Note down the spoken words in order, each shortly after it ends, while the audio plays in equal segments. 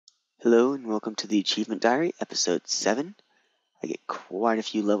Hello and welcome to the Achievement Diary, episode 7. I get quite a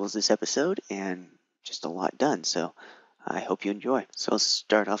few levels this episode and just a lot done, so I hope you enjoy. So I'll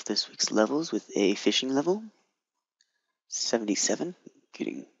start off this week's levels with a fishing level, 77,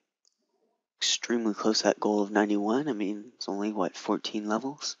 getting extremely close to that goal of 91. I mean, it's only, 14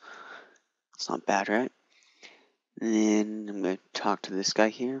 levels? It's not bad, right? And then I'm going to talk to this guy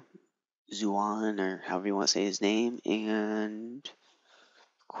here, Zuan, or however you want to say his name, and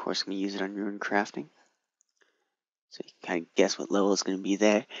of course I'm going to use it on rune crafting. So you can kind of guess what level is going to be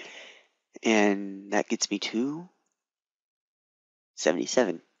there. And that gets me to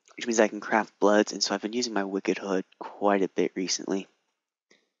 77, which means I can craft bloods. And so I've been using my Wicked Hood quite a bit recently.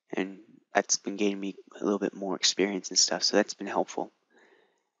 And that's been gaining me a little bit more experience and stuff. So that's been helpful.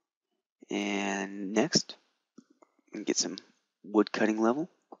 And next, I can get some wood cutting level.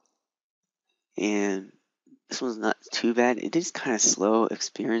 And this one's not too bad. It is kind of slow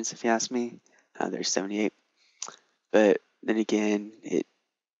experience if you ask me. There's 78. But then again, it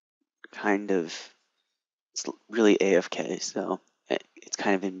kind of, it's really AFK, so it's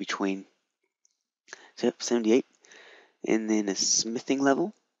kind of in between. So 78, and then a smithing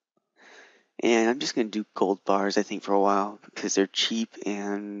level. And I'm just going to do gold bars, I think, for a while, because they're cheap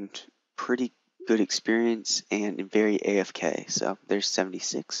and pretty good experience and very AFK. So there's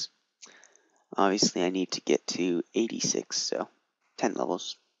 76. Obviously, I need to get to 86, so 10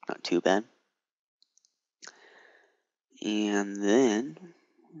 levels, not too bad. And then,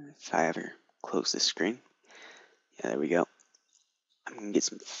 if I ever close this screen, yeah, there we go. I'm going to get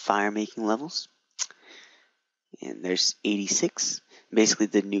some fire making levels. And there's 86. Basically,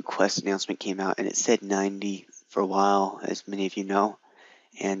 the new quest announcement came out, and it said 90 for a while, as many of you know.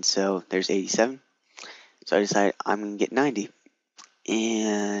 And so there's 87. So I decided I'm going to get 90.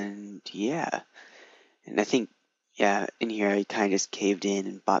 And yeah. And I think, yeah, in here I kind of just caved in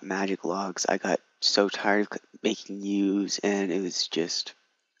and bought magic logs. I got so tired of making U's, and it was just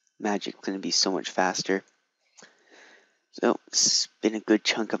magic going to be so much faster. So it's been a good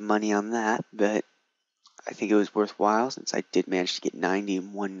chunk of money on that, but I think it was worthwhile since I did manage to get 90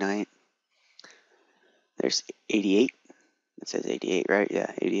 in one night. There's 88. It says 88, right?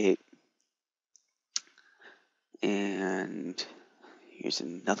 Yeah, 88. And here's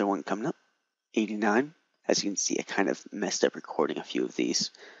another one coming up, 89. As you can see, I kind of messed up recording a few of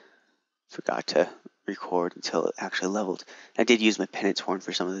these. Forgot to record until it actually leveled. I did use my penance horn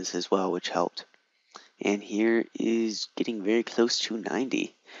for some of this as well, which helped. And here is getting very close to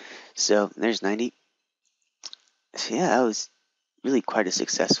 90. So there's 90. So yeah, that was really quite a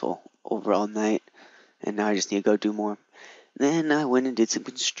successful overall night. And now I just need to go do more. Then I went and did some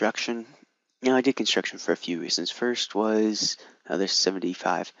construction. Now, I did construction for a few reasons. First was, there's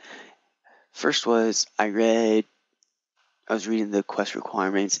 75. First was, I was reading the quest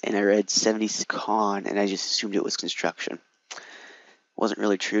requirements, and I read 70 con, and I just assumed it was construction. Wasn't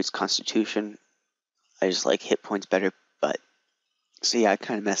really true, it's constitution. I just like hit points better, but, so yeah, I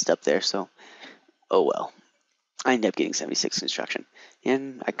kind of messed up there, so, oh well. I ended up getting 76 construction,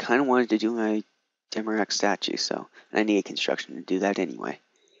 and I kind of wanted to do my Demarak statue, so, and I needed construction to do that anyway.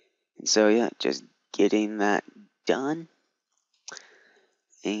 And so, yeah, just getting that done.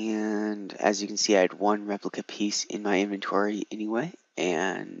 And as you can see, I had one replica piece in my inventory anyway,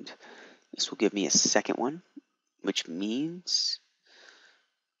 and this will give me a second one, which means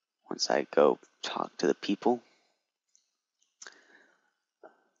once I go talk to the people,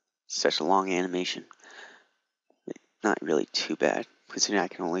 such a long animation, not really too bad, considering I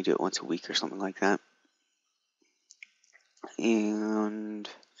can only do it once a week or something like that. And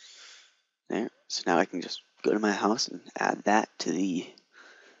there, so now I can just go to my house and add that to the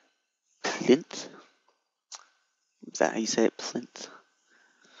plinth. Is that how you say it, plinth?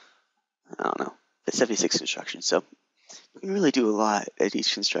 I don't know. It's 76 construction, so you can really do a lot at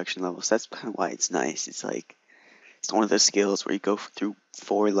each construction level, so that's kind of why it's nice. It's like, it's one of those skills where you go through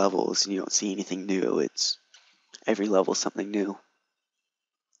 4 levels and you don't see anything new. It's every level something new.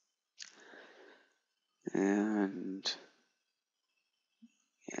 And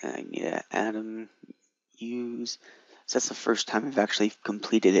yeah, I need to add them, use. So that's the first time I've actually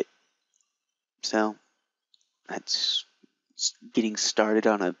completed it. So that's getting started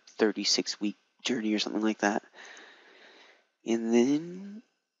on a 36-week journey or something like that. And then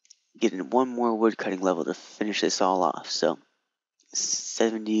getting one more wood cutting level to finish this all off. So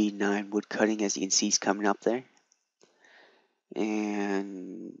 79 wood cutting, as you can see, is coming up there.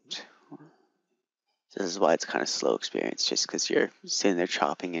 And this is why it's kind of slow experience, just because you're sitting there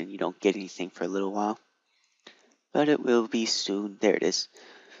chopping and you don't get anything for a little while. But it will be soon. There it is.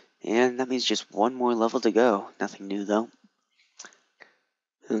 And that means just one more level to go. Nothing new though.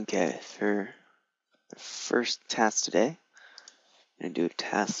 Okay, for the first task today, I'm going to do a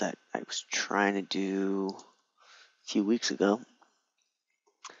task that I was trying to do a few weeks ago,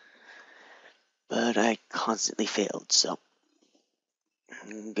 but I constantly failed, so I'm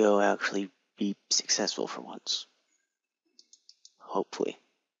going to go actually be successful for once. Hopefully.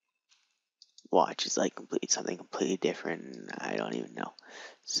 Watch is like complete something completely different, and I don't even know.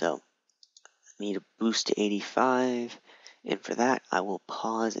 So, I need a boost to 85, and for that, I will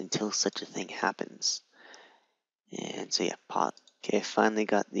pause until such a thing happens. And so yeah, pause. Okay, I finally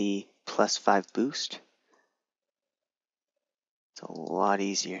got the +5 boost. It's a lot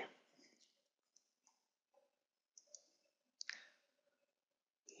easier.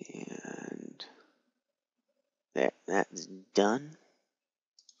 And there, that's done.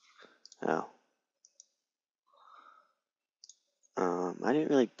 Oh. I didn't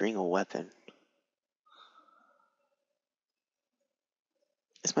really bring a weapon.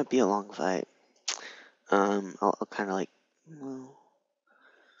 This might be a long fight. I'll kind of like, well,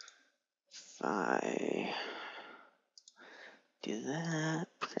 if I do that,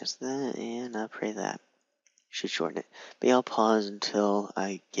 press that, and I pray that. Should shorten it. But yeah, I'll pause until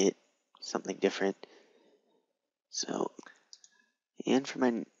I get something different. So, and for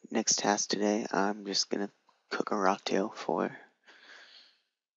my next task today, I'm just gonna cook a rocktail for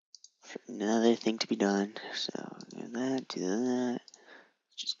another thing to be done. So do that.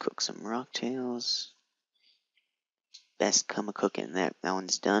 Just cook some rocktails. Best come a cooking. That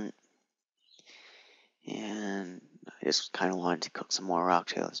one's done. And I just kind of wanted to cook some more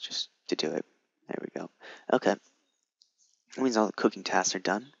rocktails just to do it. There we go. Okay. That means all the cooking tasks are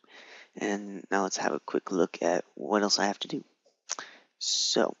done. And now let's have a quick look at what else I have to do.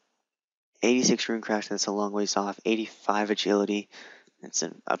 So, 86 runecraft, that's a long ways off. 85 agility, that's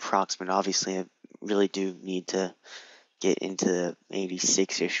an approximate. Obviously, I really do need to get into the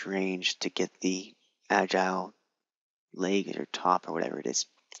 86-ish range to get the agile leg or top or whatever it is.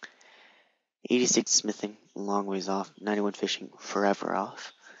 86 smithing, long ways off. 91 fishing, forever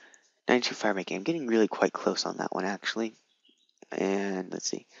off. 92 firemaking, I'm getting really quite close on that one actually. And let's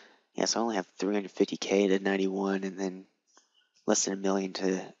see. Yeah, so I only have 350k to 91 and then less than a million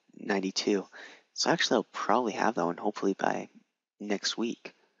to 92. So actually I'll probably have that one hopefully by next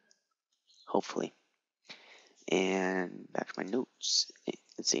week. Hopefully. And back to my notes.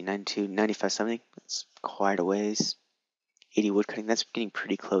 Let's see, 92, 95 something. That's quite a ways. 80 woodcutting, that's getting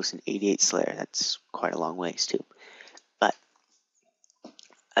pretty close. And 88 slayer, that's quite a long ways too. But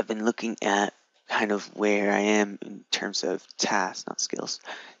I've been looking at kind of where I am in terms of tasks, not skills,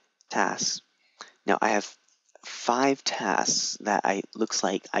 tasks. Now I have 5 tasks that looks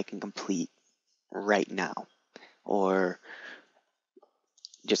like I can complete right now, or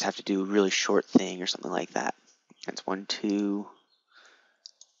just have to do a really short thing or something like that. That's 1, 2,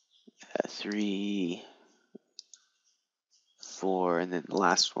 3, 4, and then the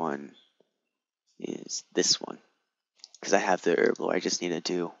last one is this one because I have the herb lore. I just need to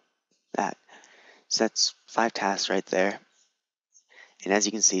do that. So that's 5 tasks right there. And as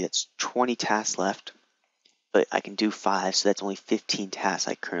you can see, that's 20 tasks left, but I can do 5, so that's only 15 tasks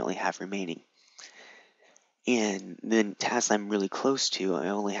I currently have remaining. And then tasks I'm really close to, I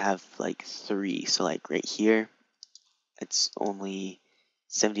only have like 3. So like right here, it's only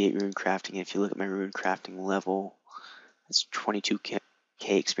 78 rune crafting. And if you look at my rune crafting level, it's 22k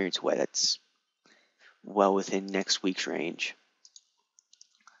experience away. That's well within next week's range.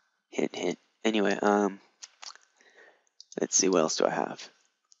 Hint, hint. Anyway, let's see, what else do I have?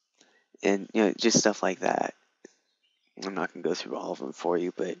 And, just stuff like that. I'm not going to go through all of them for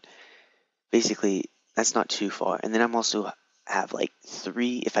you, but basically, that's not too far. And then I'm also have like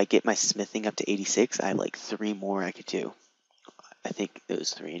 3, if I get my smithing up to 86, I have like 3 more I could do. I think it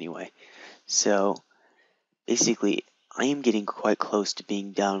was 3 anyway. So, basically, I am getting quite close to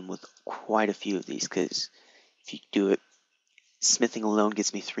being done with quite a few of these, because if you do it, smithing alone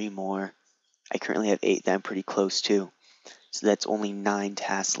gets me 3 more. I currently have 8 that I'm pretty close to. So that's only 9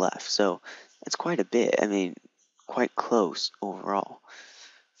 tasks left. So that's quite a bit. I mean, quite close overall.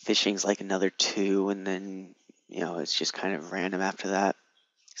 Fishing's like another 2, and then, it's just kind of random after that.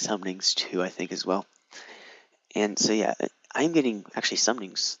 Summoning's 2, I think, as well. And so, yeah, I'm getting, actually,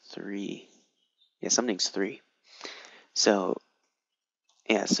 summoning's 3. Yeah, summoning's 3. So,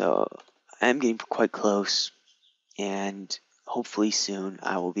 yeah, so I'm getting quite close, and hopefully soon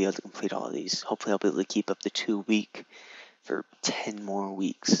I will be able to complete all of these. Hopefully I'll be able to keep up the 2-week for 10 more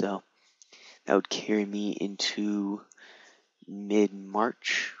weeks. So that would carry me into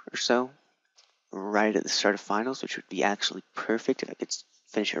mid-March or so, right at the start of finals, which would be actually perfect if I could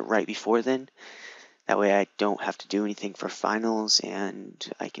finish it right before then. That way I don't have to do anything for finals and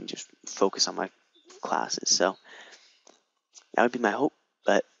I can just focus on my classes. So that would be my hope,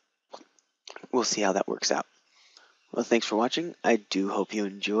 but we'll see how that works out. Well, thanks for watching. I do hope you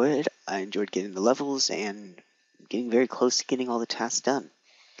enjoyed. I enjoyed getting the levels and getting very close to getting all the tasks done.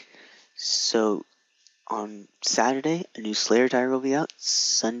 So on Saturday, a new Slayer diary will be out.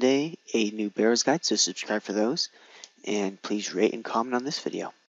 Sunday, a new Barrow's guide, so subscribe for those. And please rate and comment on this video.